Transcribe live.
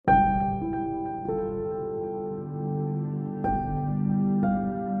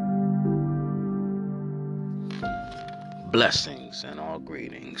Blessings and all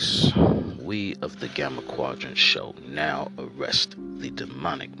greetings. We of the Gamma Quadrant shall now arrest the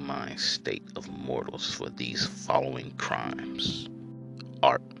demonic mind state of mortals for these following crimes: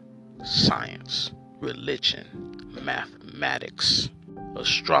 art, science, religion, mathematics,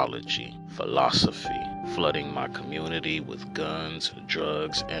 astrology, philosophy, flooding my community with guns,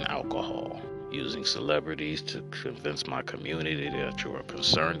 drugs, and alcohol, using celebrities to convince my community that you are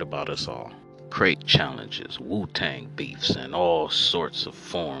concerned about us all. Crate challenges, Wu-Tang beefs, and all sorts of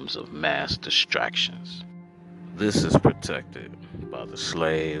forms of mass distractions. This is protected by the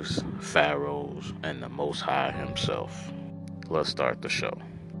slaves, pharaohs, and the Most High himself. Let's start the show.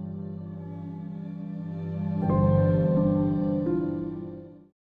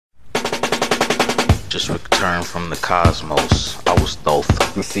 Just returned from the cosmos. I was Thoth.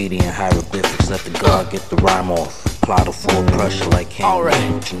 Graffiti and hieroglyphics, let the god get the rhyme off. Apply the full pressure like King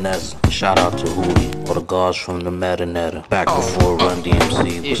Janessa. Shout out to Hootie, or the gods from the Metanetta. Back before Run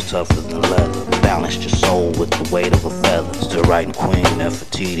DMC was tougher than leather. Balanced your soul with the weight of a feather. Still writing Queen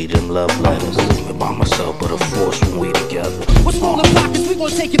Nefertiti, them love letters. Living by myself, but a force when we together. What's rolling pockets, we gon'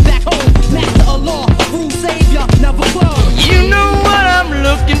 take it back home. Master Allah, rule savior, never fall. You know what I'm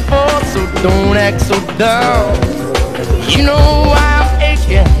looking for, so don't act so dumb. You know why I'm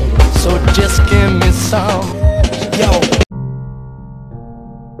aching, so just give me some. Yo.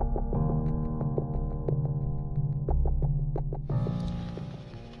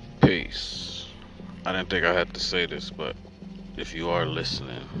 Peace. I didn't think I had to say this, but if you are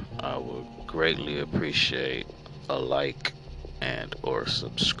listening, I would greatly appreciate a like and or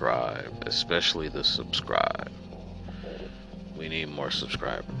subscribe, especially the subscribe. We need more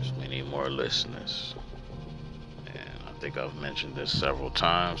subscribers. We need more listeners. And I think I've mentioned this several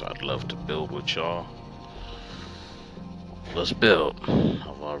times. I'd love to build with y'all. Let's build.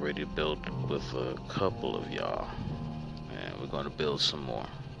 I've already built with a couple of y'all, and we're going to build some more.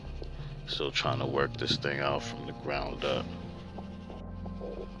 Still trying to work this thing out from the ground up.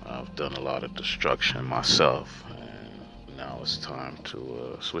 I've done a lot of destruction myself, and now it's time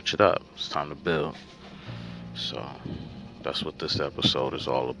to switch it up. It's time to build. So that's what this episode is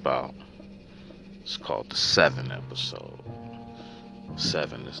all about. It's called the 7 episode.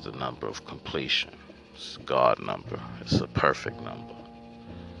 7 is the number of completion. It's a God number. It's a perfect number.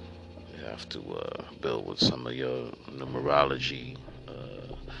 You have to build with some of your numerology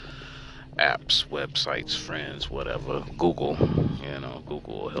apps, websites, friends, whatever. Google,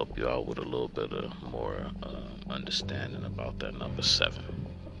 Google will help you out with a little bit of more understanding about that number 7.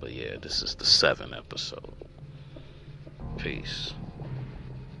 But yeah, this is the 7 episode. Peace.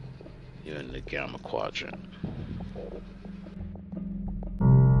 You're in the Gamma Quadrant.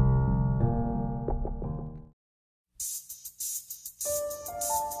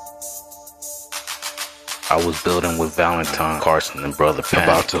 I was building with Valentine, Carson, and Brother Pan.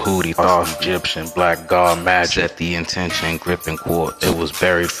 About to Hootie, Thoth, Egyptian, Black God, Magic. Set the intention, gripping quartz. It was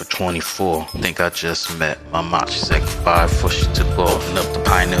buried for 24. Think I just met my Machi second 5 before she took off. Open up the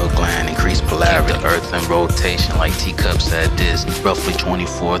pineal gland, increase polarity. Keep the earth in rotation like teacups at Disney. Roughly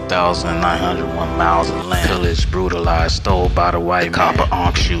 24,901 miles of land. Pillaged, brutalized, stole by the white man. Copper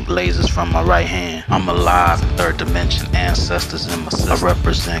arc shoot lasers from my right hand. I'm alive in 3rd dimension, ancestors in my system. I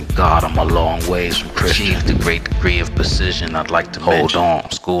represent God, I'm a long ways from Christian. The great degree of precision I'd like to hold on.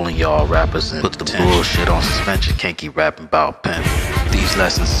 I'm schooling y'all rappers and put the bullshit on suspension. Can't keep rapping about pimping. These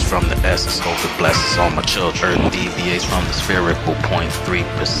lessons is from the essence. Hope it blesses all my children. Earth deviates from the spherical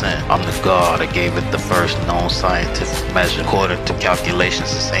 0.3%. I'm the God. I gave it the first known scientific measure. According to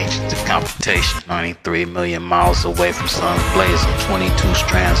calculations, it's ancient to computation. 93 million miles away from sun's blazing. 22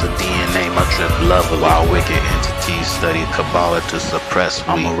 strands of DNA. My trip level. While wicked entities study Kabbalah to suppress me.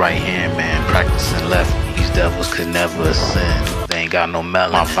 I'm a right hand man practicing left. These devils could never ascend. They ain't got no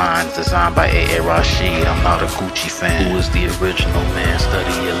melon. My vine's designed by A.A. Rashid. I'm not a Gucci fan. Who is the original man?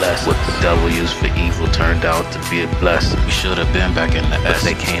 Study your lesson. What the devil used for evil turned out to be a blessing. We should have been back in the S. But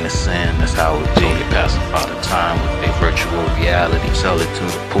they can't ascend. That's how it be. So they pacify the time with their virtual reality. Sell it to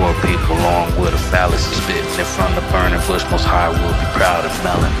the poor people along with a fallacy. Spitting it from the burning bush. Most High will be proud of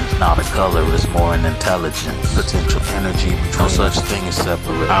melanin. It's not a color. It's more an intelligence. Potential energy. No such thing as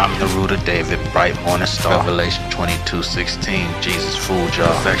separate. I'm the root of David. Bright morning star. Revelation 22:16. Jesus fooled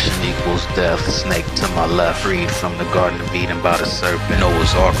y'all. Perfection equals death. Snake to my left. Freed from the Garden of Eden by the serpent.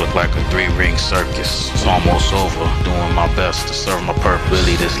 Noah's Ark looked like a 3-ring circus. It's almost over. Doing my best to serve my purpose.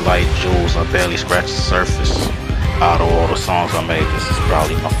 Really, this light jewels, I barely scratched the surface. Out of all the songs I made, this is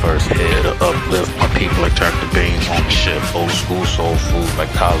probably my first hit. To uplift my people like turkey beans on the ship. Old school soul food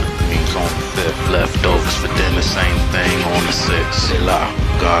like collard bookings on the 5th. Leftovers for dinner, same thing on the 6th.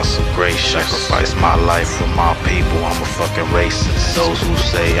 God so gracious, sacrifice my life for my people, I'm a fucking racist. Those who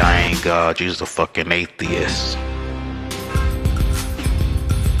say I ain't God, you's a fucking atheist.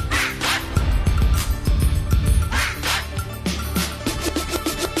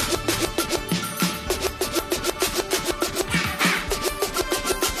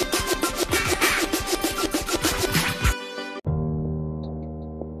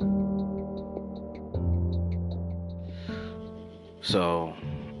 So,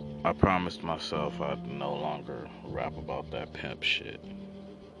 I promised myself I'd no longer rap about that pimp shit.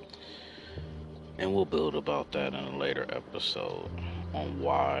 And we'll build about that in a later episode on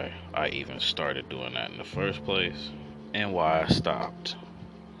why I even started doing that in the first place and why I stopped.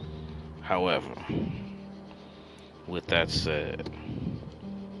 However, with that said,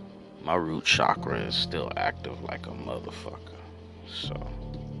 my root chakra is still active like a motherfucker. So,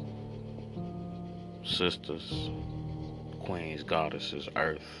 sisters, queens, goddesses,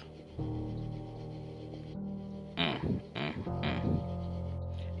 earth.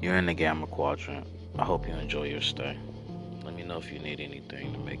 You're in the Gamma Quadrant. I hope you enjoy your stay. Let me know if you need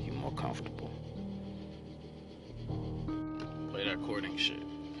anything to make you more comfortable. Play that chording shit.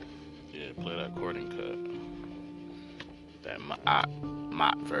 Yeah, play that chording cut. That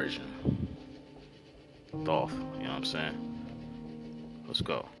mott version. Dolph, you know what I'm saying? Let's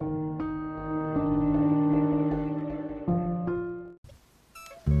go.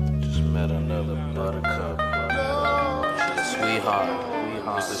 Met another buttercup. She's a sweetheart.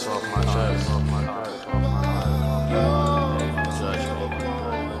 Get this off my chest. Judge me.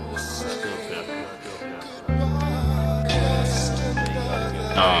 Still pimping.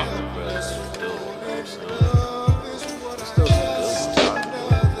 Still some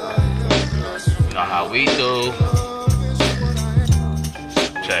good ones. You know how we do.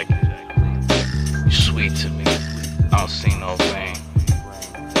 Check it. You're sweet to me. I don't see no pain.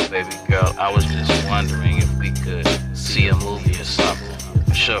 Baby girl, I was just wondering if we could see a movie or something.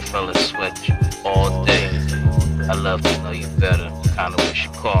 I'm sure fellas sweat you all day. I love to know you better. Kinda wish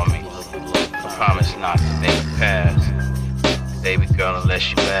you called me. I promise not to make it pass. Baby girl, unless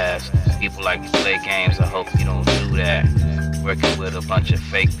you ask. People like to play games, I hope you don't do that. Working with a bunch of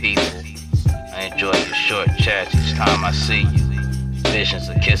fake people. I enjoy your short chats each time I see you. Visions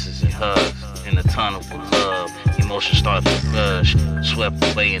of kisses and hugs. In the tunnel of love. Emotions start to rush, swept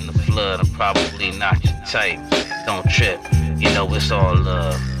away in the flood. I'm probably not your type. Don't trip, you know it's all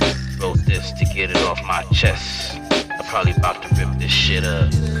love. Wrote this to get it off my chest. I'm probably about to rip this shit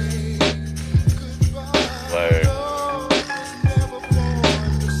up. Word.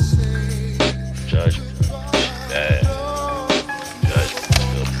 Judge me. Bad. Judge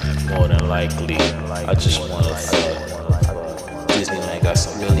me. More than likely, I just wanna fuck. Disneyland got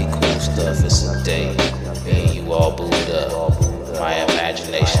some really cool stuff. It's a day. And you all booed up. My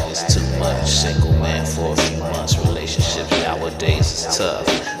imagination is too much. Single man for a few months. Relationships nowadays is tough.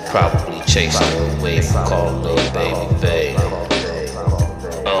 Probably chasing her away if I call little baby babe.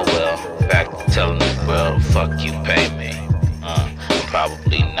 Oh well, back to telling the world, fuck you, pay me. I'm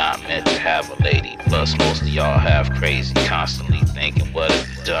probably not meant to have a lady. Plus most of y'all have crazy, constantly thinking what have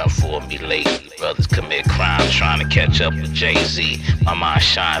you done for me lately. Brothers commit crimes trying to catch up with Jay-Z. My mind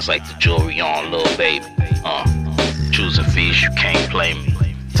shines like the jewelry on Lil Baby. Choosing fees, you can't play me.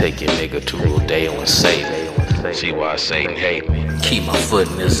 Take your nigga to Rodeo and save me. See why Satan hate me. Keep my foot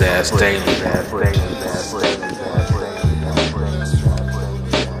in his ass daily.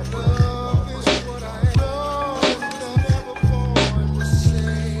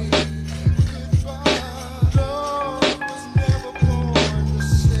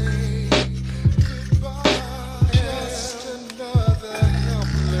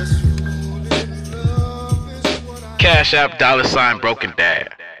 Cash App $ Broken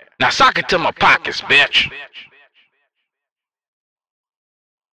Dad. Now sock it to my pockets, bitch.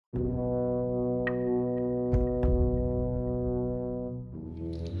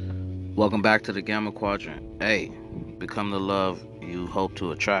 Welcome back to the Gamma Quadrant. Hey, become the love you hope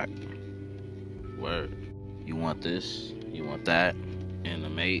to attract. Word. You want this, you want that, and a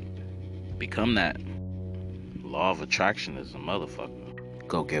mate. Become that. Law of attraction is a motherfucker.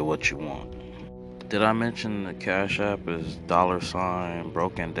 Go get what you want. Did I mention the Cash App is $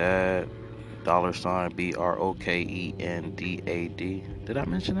 Broken Dad, $ BROKENDAD? Did I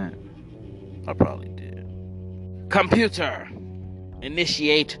mention that? I probably did. Computer,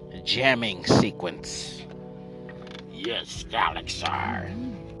 initiate jamming sequence. Yes, Galaxar.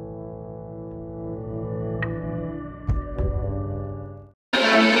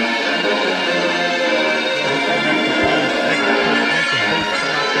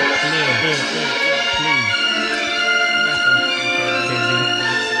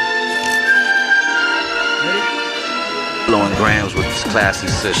 grams with this classy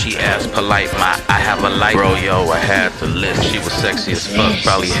sis. She asked polite, I have a light. Bro, yo, I had to lift. She was sexy as fuck,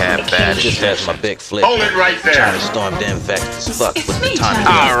 probably had bad. Just as my big flip. Hold it right there. Trying to storm them vexed as fuck with the time.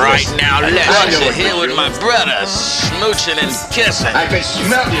 Alright, now let's sit here with my brother, smooching and kissing. I can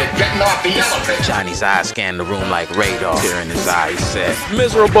smell you getting off the elevator. Johnny's eyes scanned the room like radar. Tear in his eye, he said,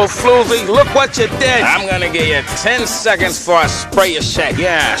 Miserable floozy, look what you did. I'm gonna give you 10 seconds before I spray your shit.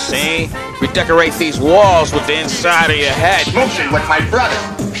 Yeah, see? Redecorate these walls with the inside of your head. Smooching with my brother.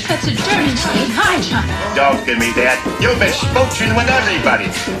 That's a dirty thing. Hi, Johnny. Don't give me that. You've been smooching with everybody.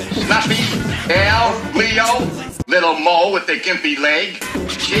 Snuffy, Al, Leo, Little Mo with the gimpy leg,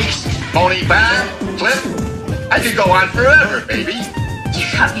 Cheeks, Pony Bad, Cliff. I could go on forever, baby. You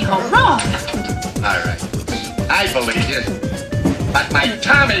got me all wrong. All right. I believe you. But my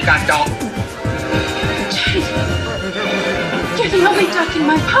Tommy got don't. You're the only duck in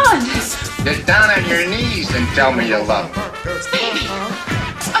my pond. Get down on your knees and tell me you love me. Baby,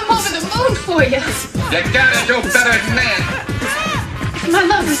 I'm over the moon for you. You gotta do better than that. If my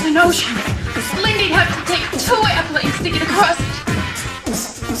love was an ocean, Lindy'd have to take 2 airplanes to get across it.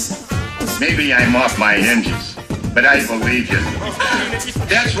 Maybe I'm off my hinges, but I believe you.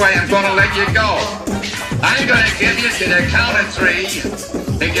 That's why I'm gonna let you go. I'm gonna give you to the count of 3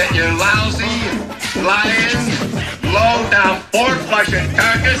 to get your lousy, lying, low-down, pork-flushing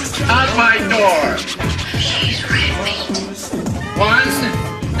carcass out my door. She's really 1,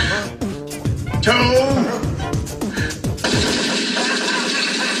 2.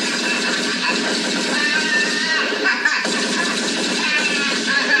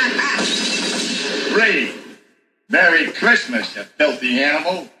 3. Merry Christmas, you filthy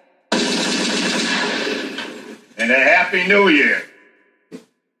animal. And a Happy New Year.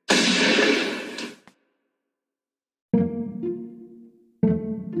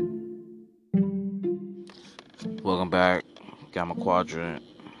 welcome back. Gamma Quadrant.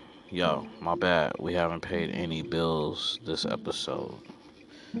 Yo, my bad. We haven't paid any bills this episode.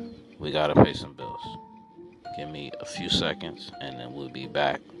 We gotta pay some bills. Give me a few seconds and then we'll be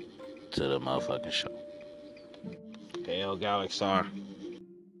back to the motherfucking show. Hey, yo, Galaxar.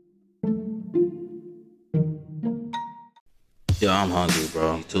 Yo, I'm hungry,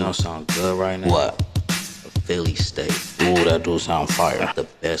 bro. You don't sound good right now. What? A Philly steak. Ooh, that do sound fire. The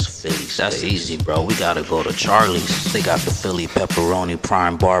best Philly steak. That's easy, bro. We gotta go to Charlie's. They got the Philly pepperoni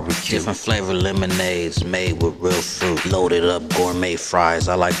prime barbecue. Different flavor lemonades made with real fruit. Loaded up gourmet fries.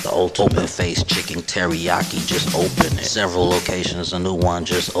 I like the ultimate. Open face chicken teriyaki. Just open it. Several locations. A new one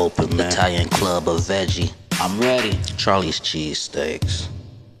just opened, man. Italian club of veggie. I'm ready. Charlie's cheesesteaks.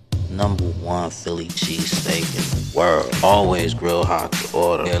 #1 Philly cheesesteak in the world. Always grill hot to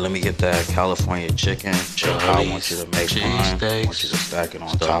order. Yeah, let me get that California chicken. I want you to make mine. I want you to stack it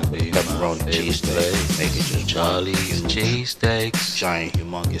on top of the pepperoni cheesesteak. Make it just Charlie's cheesesteaks. giant,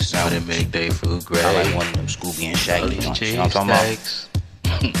 humongous How they sandwich. make they food great. I like one of them Scooby and Shaggy Charlie's joints. You know what I'm talking about?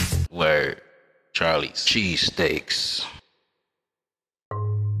 cheesesteaks. Word. Charlie's. Cheesesteaks.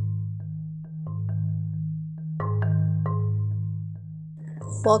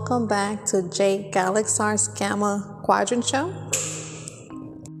 Welcome back to Jay Galaxar's Gamma Quadrant Show.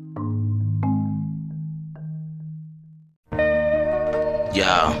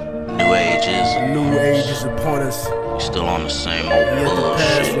 Yeah, new ages. New age is upon us. We still on the same old Yet the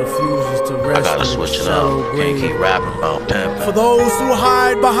past bullshit. refuses to rest. I gotta in switch its it up. shallow Can't grave. keep rapping about pimping. For those who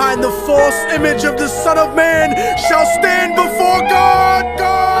hide behind the false image of the Son of Man shall stand before God.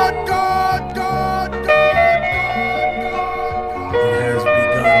 God, God, God, God, God, God. It has begun.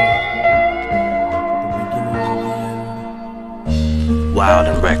 The beginning of the end. Wild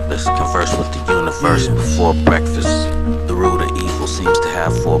and reckless, converse with the universe before breakfast. The root of evil seems to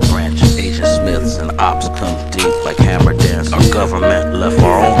have 4 branches. Agent Smiths and ops come deep like hammer dance. Our government left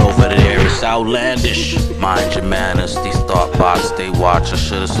our own over there. It's outlandish. Mind your manners. These thought bots they watch. I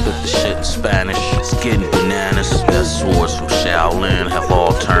should've spit the shit in Spanish. It's getting bananas. Best swords from Shaolin have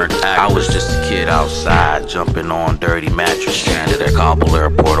all turned actors. I was just a kid outside jumping on dirty mattress. Stranded at Kabul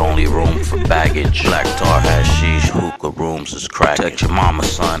airport, only room for baggage. Black tar hashish, hookah rooms is crack. Protect your mama,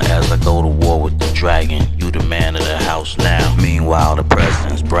 son, as I go to war with the dragon. You the man of the house now. Meanwhile, the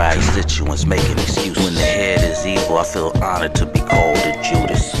president's brag constituents making excuses. When the head is evil, I feel honored to be called a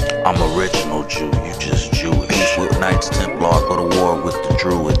Judas. I'm original Jew, you just Jewish. Peace with Knights Templar, go to war with the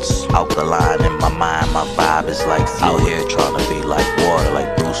Druids. Alkaline in my mind, my vibe is like fluid. Out here trying to be like water,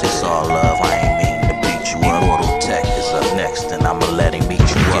 like Bruce. It's all love, I ain't mean to beat you up. Immortal Tech is up next, and I'ma let him meet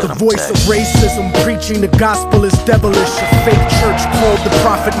you up. voice of racism, preaching the gospel is devilish. A fake church called the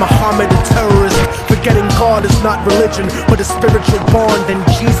Prophet Muhammad a terrorist. Forgetting God is not religion, but a spiritual bond. And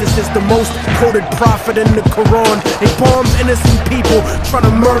Jesus is the most quoted prophet in the Quran. They bombed innocent people, trying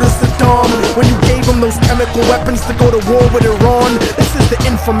to murder Saddam. When you gave them those chemical weapons to go to war with Iran. This is the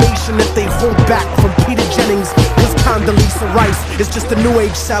information that they hold back from Peter Jennings. His Condoleezza Rice is just a new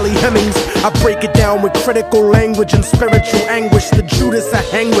age Sally Hemings. I break it down with critical language and spiritual anguish. The Judas I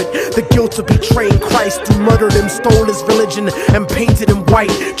hang with, the guilt of betraying Christ, who murdered him, stole his religion, and painted him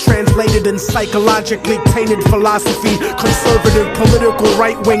white. Translated in psychologically tainted philosophy, conservative political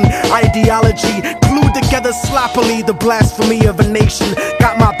right-wing ideology, glued together sloppily the blasphemy of a nation.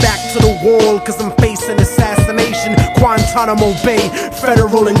 Got my back to the wall cause I'm facing assassination. Guantanamo Bay,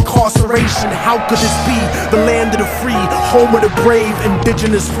 federal incarceration. How could this be? The land of the free, home of the brave,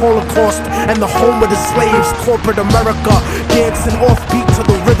 indigenous Holocaust, and the home of the slaves. Corporate America, dancing offbeat to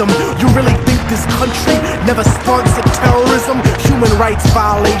the rhythm. You really think this country never sponsored terrorism? Human rights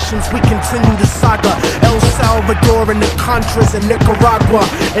violations, we continue the saga. El Salvador and the Contras in Nicaragua.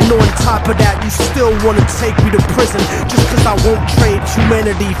 And on top of that, you still wanna take me to prison just cause I won't trade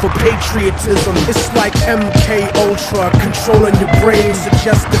humanity for patriotism. It's like MK Ultra, controlling your brain,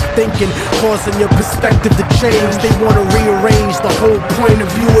 suggestive thinking, causing your perspective to change. They wanna rearrange the whole point of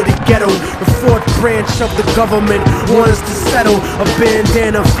view of the ghetto. The fourth branch of the government wants to settle. A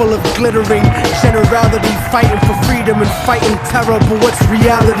bandana full of glittering generality, fighting for freedom and fighting terror. But what's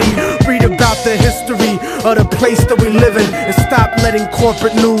reality? Read about the history of the place that we live in, and stop letting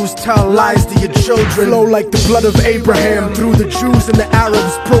corporate news tell lies to your children. Flow like the blood of Abraham through the Jews and the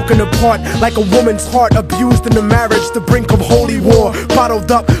Arabs, broken apart like a woman's heart, abused in the marriage, the brink of holy war,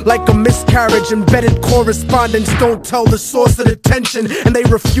 bottled up like a miscarriage. Embedded correspondence don't tell the source of the tension, and they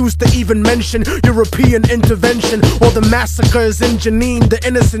refuse to even mention European intervention or the massacres in Jenin. The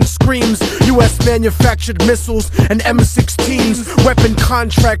innocent screams, US manufactured missiles and M16s, weapon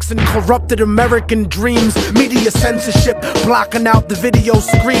contracts and corrupted American dreams. Media censorship blocking out the video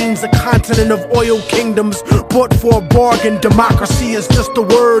screens. A continent of oil kingdoms bought for a bargain. Democracy is just a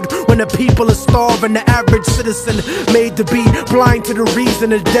word when the people are starving. The average citizen made to be blind to the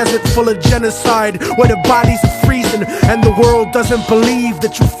reason. A desert full of genocide where the bodies are freezing, and the world doesn't believe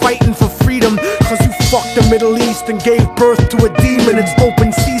that you're fighting for freedom cause you fucked the Middle East and gave birth to a demon. It's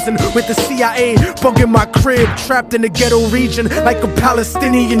open season with the CIA bugging my crib, trapped in the ghetto region like a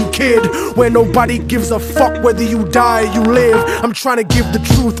Palestinian kid, where nobody gives a fuck whether you die or you live. I'm trying to give the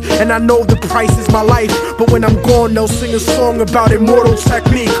truth and I know the price is my life, but when I'm gone they'll sing a song about immortal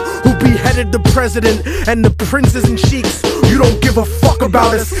technique, who beheaded the president and the princes and sheiks. You don't give a fuck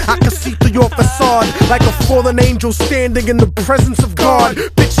about us. I can see through your facade like a fallen angel standing in the presence of God.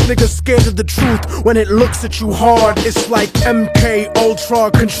 Bitch niggas scared of the truth when it looks at you hard. It's like MK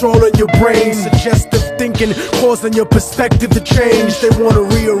Ultra controlling your brain, suggestive thinking causing your perspective to change. They wanna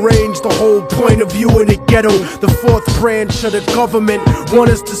rearrange the whole point of view in the ghetto. The fourth branch of the government want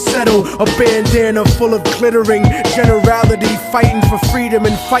us to settle. A bandana full of glittering generality, fighting for freedom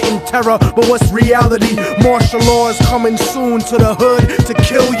and fighting terror. But what's reality? Martial law is coming soon to the hood to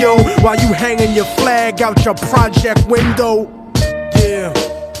kill yo while you hanging your flag out your project window. Yeah.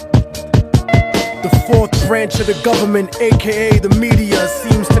 The fourth branch of the government, aka the media,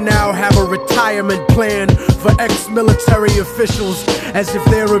 seems to now have a retirement plan for ex-military officials, as if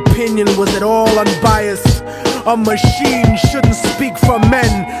their opinion was at all unbiased. A machine shouldn't speak for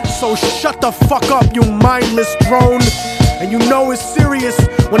men, so shut the fuck up, you mindless drone. And you know it's serious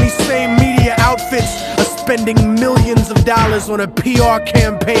when these same media outfits are spending millions of dollars on a PR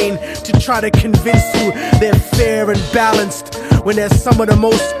campaign to try to convince you they're fair and balanced, when they're some of the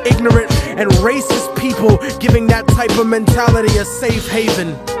most ignorant and racist people giving that type of mentality a safe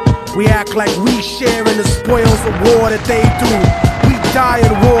haven. We act like we share in the spoils of war that they do. We die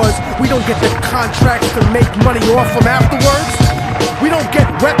in wars, we don't get the contracts to make money off them afterwards. We don't get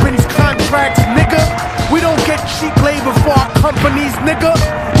weapons contracts, nigga. We don't get cheap labor for our companies, nigga.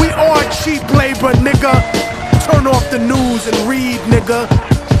 We are cheap labor, nigga. Turn off the news and read, nigga.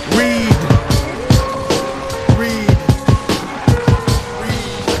 Read. Read.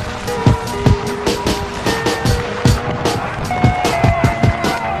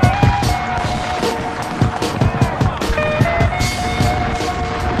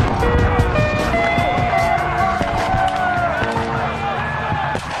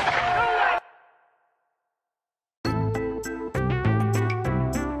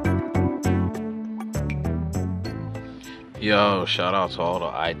 Yo, shout out to all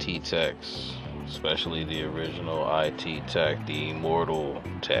the IT techs, especially the original IT tech, the immortal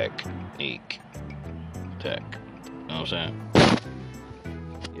technique tech. You know what I'm saying?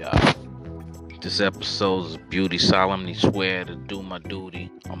 Yeah. This episode is beauty. Solemnly swear to do my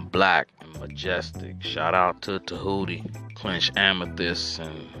duty. I'm black and majestic. Shout out to Tahuti. Clench amethyst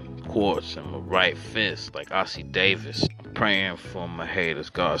and quartz in my right fist like Ossie Davis. I'm praying for my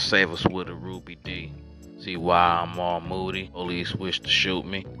haters. God save us with a Ruby D. See why I'm all moody. Police wish to shoot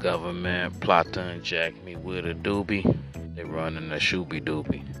me. Government plot to inject me with a doobie. They running a shooby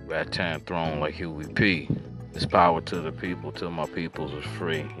doobie. Rattan throne like Huey P. It's power to the people till my peoples is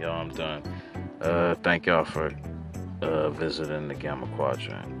free. Y'all, I'm done. Thank y'all for visiting the Gamma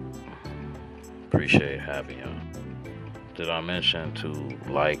Quadrant. Appreciate having y'all. Did I mention to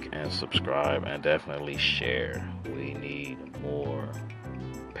like and subscribe and definitely share? We need more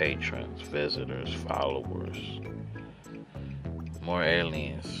patrons, visitors, followers, more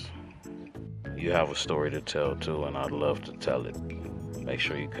aliens. You have a story to tell too, and I'd love to tell it. Make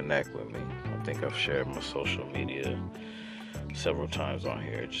sure you connect with me. I think I've shared my social media several times on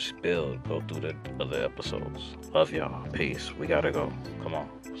here. Just go through the other episodes. Love y'all. Peace. We gotta go. Come on.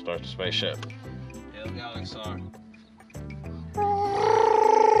 Start the spaceship. Hail Galaxar.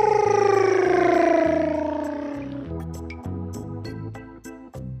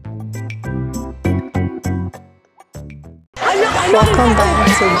 Welcome back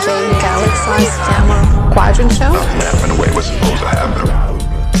to Jay Galaxar's Gamma Quadrant Show. Nothing happened the way it was supposed to happen.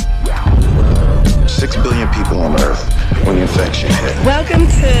 6 billion people on Earth when the infection hit. Welcome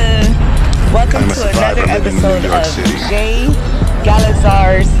to another episode of Jay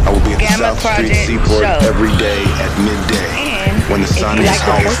Galaxar's Gamma Quadrant Seaport Show. Every day at midday. When the sun is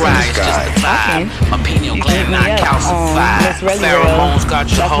highest in the sky. My pineal gland not calcified. Pheromones got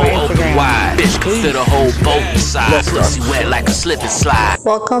your whole open wide. Bitch can fit a whole boat inside. Pussy wet like a slip and slide.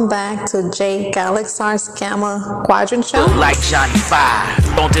 Welcome back to Jay Galaxar's Gamma Quadrant Show. Look like Johnny Five.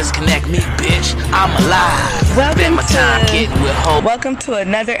 Don't disconnect me, bitch. I'm alive. Welcome to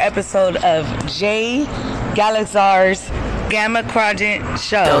another episode of Jay Galaxar's Gamma Quadrant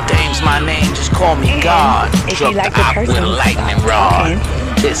Show. Del Dame's my name, just call me God. If you like the with a person lightning rod.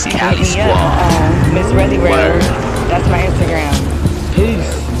 This Cali Squad. Miss Relly Ray. That's my Instagram.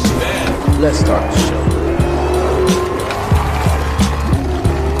 Peace. Let's start the show.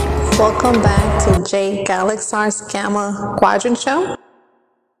 Welcome back to Jay Galaxar's Gamma Quadrant Show.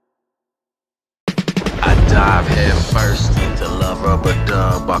 I dive head first into love rubber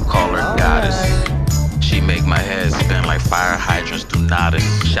dub. I call her goddess. She make my head spin like fire hydrants do not.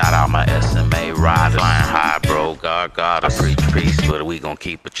 Shout out my SMA riders. Flying high, bro. God, I preach peace, but we gon'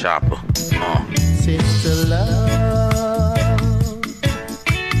 keep a chopper. Sister love.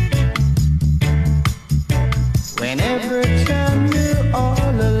 Whenever time you're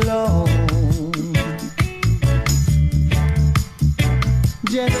all alone,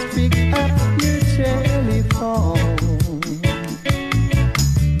 just pick up your telephone.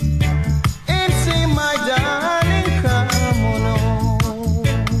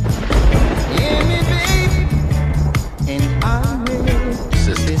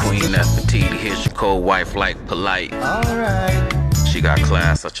 Here's your cold wife like polite. Alright. She got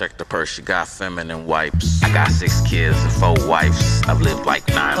class, I checked the purse, she got feminine wipes. I got 6 kids and 4 wives. I've lived like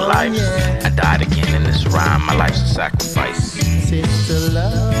 9 lives. Yeah. I died again in this rhyme, my life's a sacrifice. Sister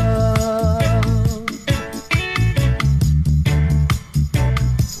love.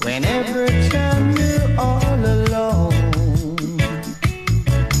 Whenever time you're all alone,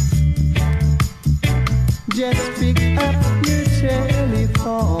 just pick up your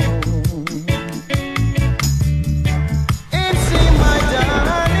telephone.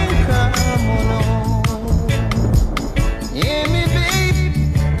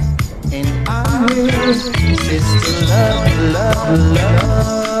 Sister love.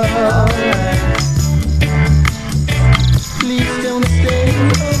 Please don't stay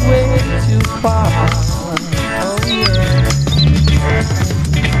away too far. Oh yeah.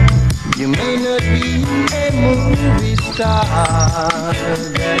 You may not be a movie star,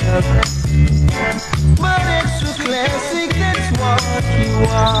 but extra classic, that's what you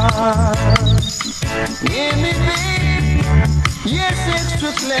are. Hear me, babe. Yes,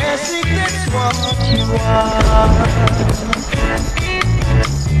 extra classic, that's what you are.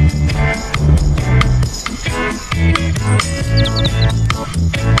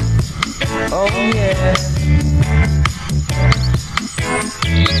 Oh yeah.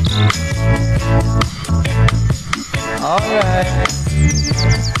 Alright.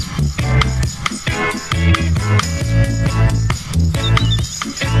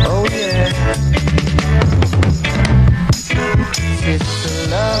 Oh yeah. Sister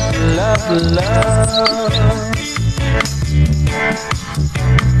love.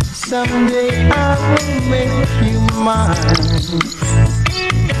 Someday I will make you mine.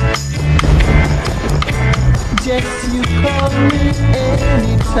 Just you call me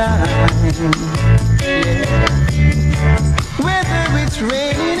anytime, yeah. Whether it's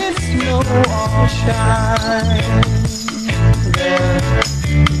rain, it's snow or shine, yeah.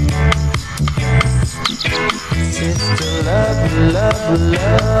 Sister, love, love,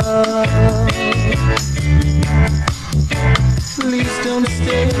 love, please don't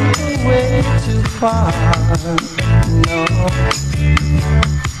stay away too far, no.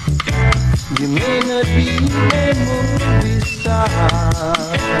 You may not be a movie star,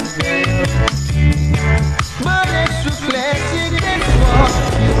 girl, but extra classic, that's what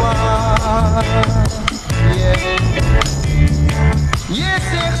you are, yeah. Yes,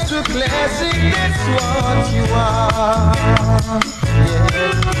 extra classic, that's what you are, yeah.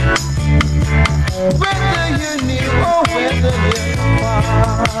 Whether you're near or whether you're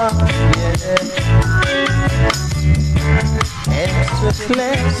far, yeah. Extra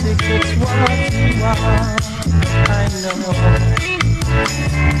classic, that's what you are, I know.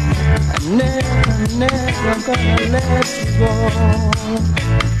 I'm never gonna let you go,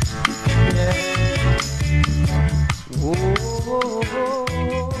 yeah. Oh.